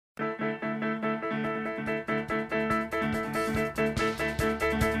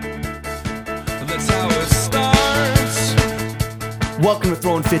Welcome to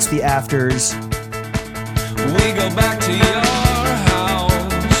Throwing Fits the Afters. We go back to your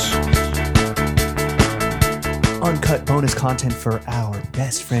house. Uncut bonus content for our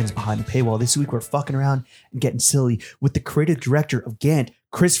best friends behind the paywall. This week we're fucking around and getting silly with the creative director of Gant,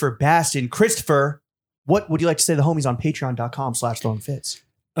 Christopher Baston. Christopher, what would you like to say to the homies on patreon.com/throwingfits?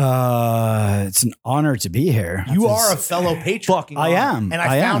 It's an honor to be here. You are a fellow patron. Fucking I am. And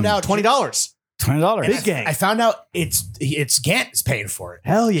I found out $20. $20. Big gang. I found out it's Gant is paying for it.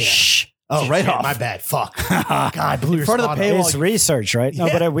 Hell yeah. Shh. Oh, right shit, off. my bad. Fuck. God, blew your front of the spot paywall. up. It's research, right? No,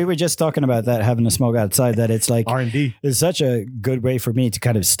 Yeah. but we were just talking about that, having a smoke outside, that it's like, R&D. it's such a good way for me to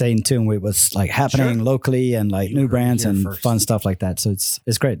kind of stay in tune with what's like happening locally and like new brands here and first. fun stuff like that. So it's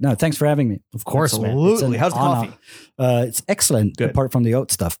great. No, thanks for having me. Of course, man. Absolutely. It's How's an the honor. coffee? It's excellent, Good. apart from the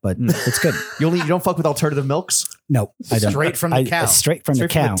oat stuff, but it's good. You don't fuck with alternative milks? No, I don't. Straight from the cow. Straight from the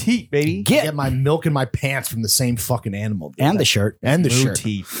Straight from cow. the teat, baby. I get my milk and my pants from the same fucking animal. dude. And the shirt. And the Blue shirt.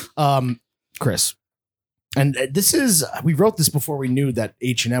 teat. Chris. And this is, we wrote this before we knew that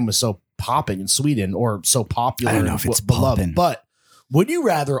H&M was so popping in Sweden or so popular. I don't know and if it's beloved. popping. But would you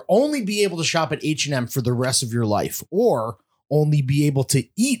rather only be able to shop at H&M for the rest of your life or only be able to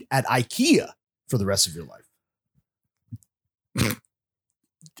eat at IKEA for the rest of your life?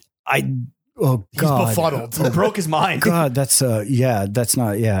 Oh He's God. befuddled. It broke his mind. God, that's that's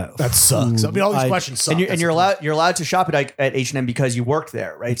not That sucks. I mean, all these I- questions suck. And you're allowed to shop at H&M because you worked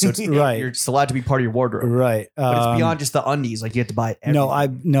there, right? So it's Right. You're just allowed to be part of your wardrobe. right. But it's beyond just the undies. Like you have to buy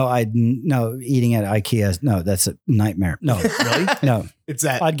everything. No, eating at IKEA. No, that's a nightmare. No, Really? no. It's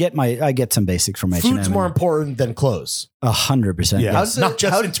that I get some basics from H&M. food's more important than clothes. 100%. Yeah. How's the- Not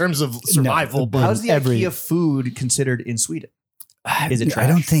just how- in terms of survival, but How's the every- IKEA food considered in Sweden? Is it I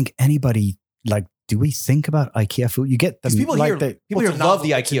don't trash? think anybody like. Do we think about IKEA food? You get Because them people like here, the, people here it's a love the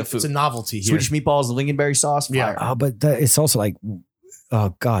novel- IKEA It's food. a novelty here. Swedish meatballs, the lingonberry sauce. Yeah. Fire. but it's also like,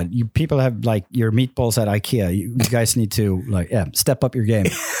 oh God, you people have like your meatballs at IKEA. You guys need to step up your game.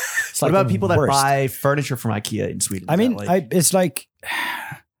 It's What like about the people that worst. buy furniture from IKEA in Sweden? I Is mean, that like, it's like.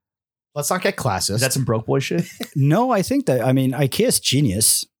 Let's not get classist. is that some broke boy shit? No, I think that, IKEA's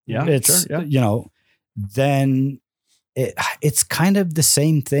genius. Yeah, It's, sure, yeah. Then it's kind of the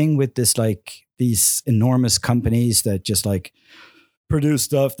same thing with this, like these enormous companies that just like produce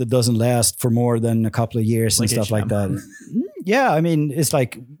stuff that doesn't last for more than a couple of years and Like stuff like H&M. that. Yeah. I mean, it's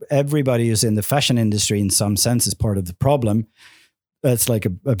like everybody who's in the fashion industry in some sense is part of the problem. That's like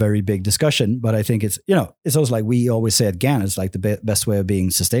a very big discussion, but I think it's also like we always say at GAN, it's like the best way of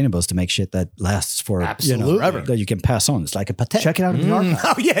being sustainable is to make shit that lasts for Absolutely. forever, that you can pass on. It's like a patent. Check it out in the archive.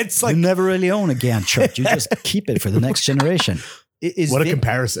 Oh, yeah. It's like, You never really own a GAN shirt. You just keep it for the next generation. Is what a vin-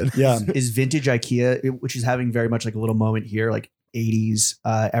 comparison. Yeah. is vintage IKEA, which is having very much like a little moment here, like 80s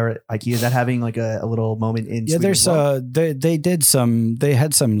era IKEA, is that having like a little moment in Yeah, Sweden there's as well? they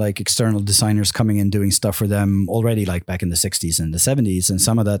had some like external designers coming in doing stuff for them already, like back in the 60s and the 70s, and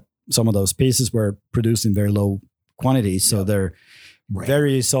some of those pieces were produced in very low quantities, so they're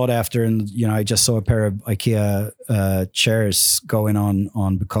very sought after. And I just saw a pair of IKEA chairs going on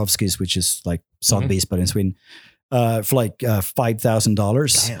Bukowski's, which is like Sotheby's but in Sweden, for like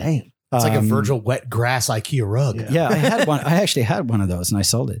 $5,000. Damn. It's like a Virgil wet grass IKEA rug. Yeah. Yeah, I had one. I actually had one of those, and I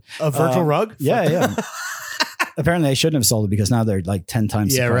sold it. A Virgil rug? Yeah. Apparently, I shouldn't have sold it because now they're like 10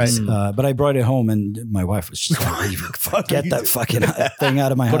 times the Yeah, price. right. But I brought it home, and my wife was just like, "Get that fucking thing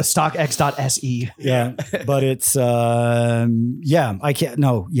out of my Go to house." stockx.se. Yeah, but it's I can't.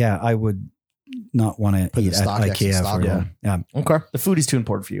 No, I would not want to Put eat the at StockX in IKEA stock, for yeah. yeah. Okay. The food is too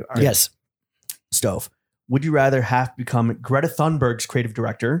important for you. All right. Yes, Stove. Would you rather have to become Greta Thunberg's creative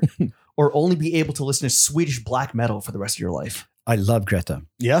director or only be able to listen to Swedish black metal for the rest of your life? I love Greta.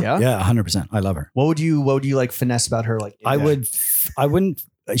 Yeah. Yeah. Yeah, 100%. I love her. What would you like finesse about her? Like I wouldn't.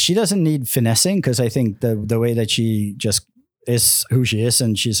 She doesn't need finessing because I think the way that she just is who she is,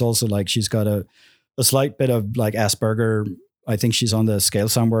 and she's also like she's got a slight bit of like Asperger. I think she's on the scale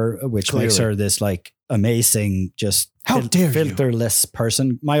somewhere, which makes Clearly. her this like amazing, just How dare you. filterless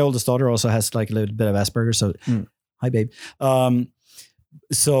person. My oldest daughter also has like a little bit of Asperger. So, hi, babe.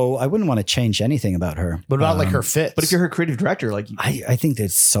 So I wouldn't want to change anything about her. What about like her fits? But if you're her creative director, like I think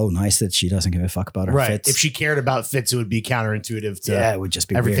that's so nice that she doesn't give a fuck about her right. fits. If she cared about fits, it would be counterintuitive to yeah, it would just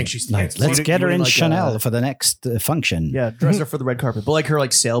be everything weird. she's like, thinking. let's You get her wouldn't in like, Chanel for the next function. yeah, dress her for the red carpet. But like her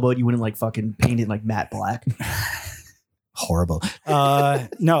like sailboat, you wouldn't like fucking paint it like matte black. Horrible.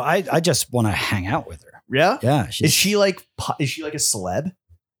 No, I just want to hang out with her. Yeah. Yeah. Is she like a celeb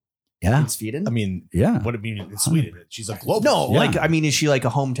Yeah. in Sweden? I mean, Yeah. what do you mean in Sweden? She's a global. No, Yeah. like I mean, is she like a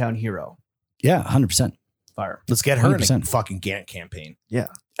hometown hero? Yeah. 100%. Fire. Let's get her in a 100%. fucking Gant campaign.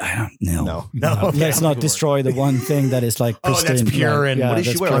 I don't know. No. Okay, Let's I'm not looking destroy the one thing that is like Oh, that's pristine. pure and- What does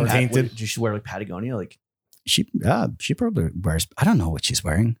she that's wear? pure. Like, untainted. does she wear like Patagonia? Like She probably wears. I don't know what she's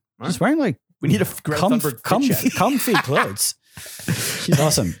wearing. Huh? She's wearing like we need a Greta Thunberg fit check. comfy clothes. She's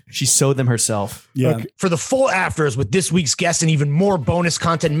awesome. She sewed them herself. Yeah. Okay. For the full afters with this week's guest and even more bonus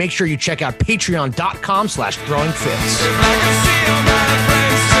content, make sure you check out patreon.com/throwingfits. Like a seal that is breaking.